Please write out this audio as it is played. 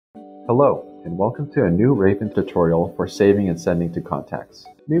Hello, and welcome to a new Raven tutorial for saving and sending to contacts.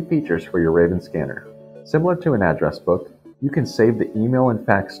 New features for your Raven scanner. Similar to an address book, you can save the email and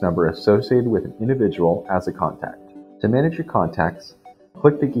fax number associated with an individual as a contact. To manage your contacts,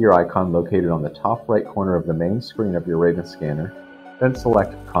 click the gear icon located on the top right corner of the main screen of your Raven scanner, then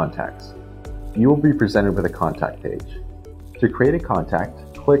select Contacts. You will be presented with a contact page. To create a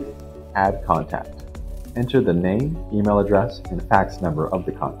contact, click Add Contact. Enter the name, email address, and fax number of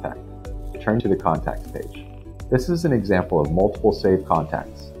the contact. Return to the Contacts page. This is an example of multiple saved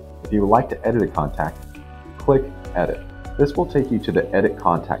contacts. If you would like to edit a contact, click Edit. This will take you to the Edit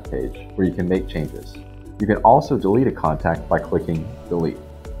Contact page where you can make changes. You can also delete a contact by clicking Delete.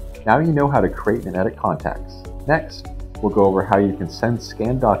 Now you know how to create and edit contacts. Next, we'll go over how you can send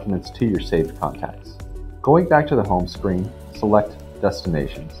scanned documents to your saved contacts. Going back to the home screen, select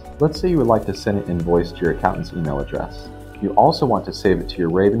Destinations. Let's say you would like to send an invoice to your accountant's email address. You also want to save it to your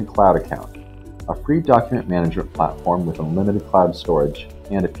Raven Cloud account, a free document management platform with unlimited cloud storage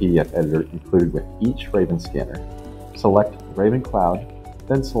and a PDF editor included with each Raven scanner. Select Raven Cloud,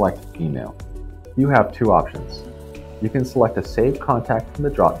 then select Email. You have two options. You can select a saved contact from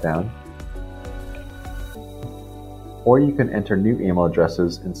the drop-down, or you can enter new email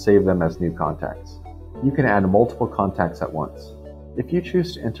addresses and save them as new contacts. You can add multiple contacts at once. If you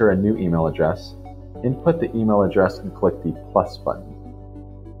choose to enter a new email address, input the email address and click the plus button.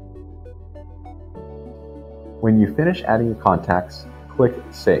 When you finish adding your contacts, click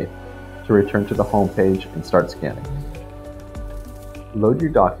Save to return to the home page and start scanning. Load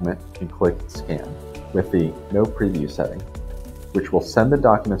your document and click Scan with the No Preview setting, which will send the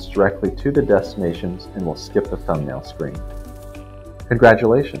documents directly to the destinations and will skip the thumbnail screen.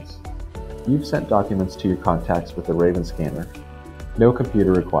 Congratulations! You've sent documents to your contacts with the Raven scanner. No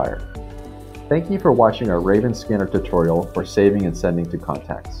computer required. Thank you for watching our Raven Scanner tutorial for saving and sending to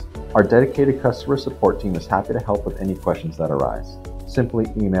contacts. Our dedicated customer support team is happy to help with any questions that arise. Simply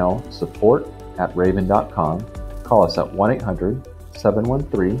email support@raven.com, call us at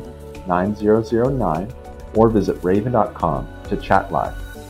 1-800-713-9009, or visit raven.com to chat live.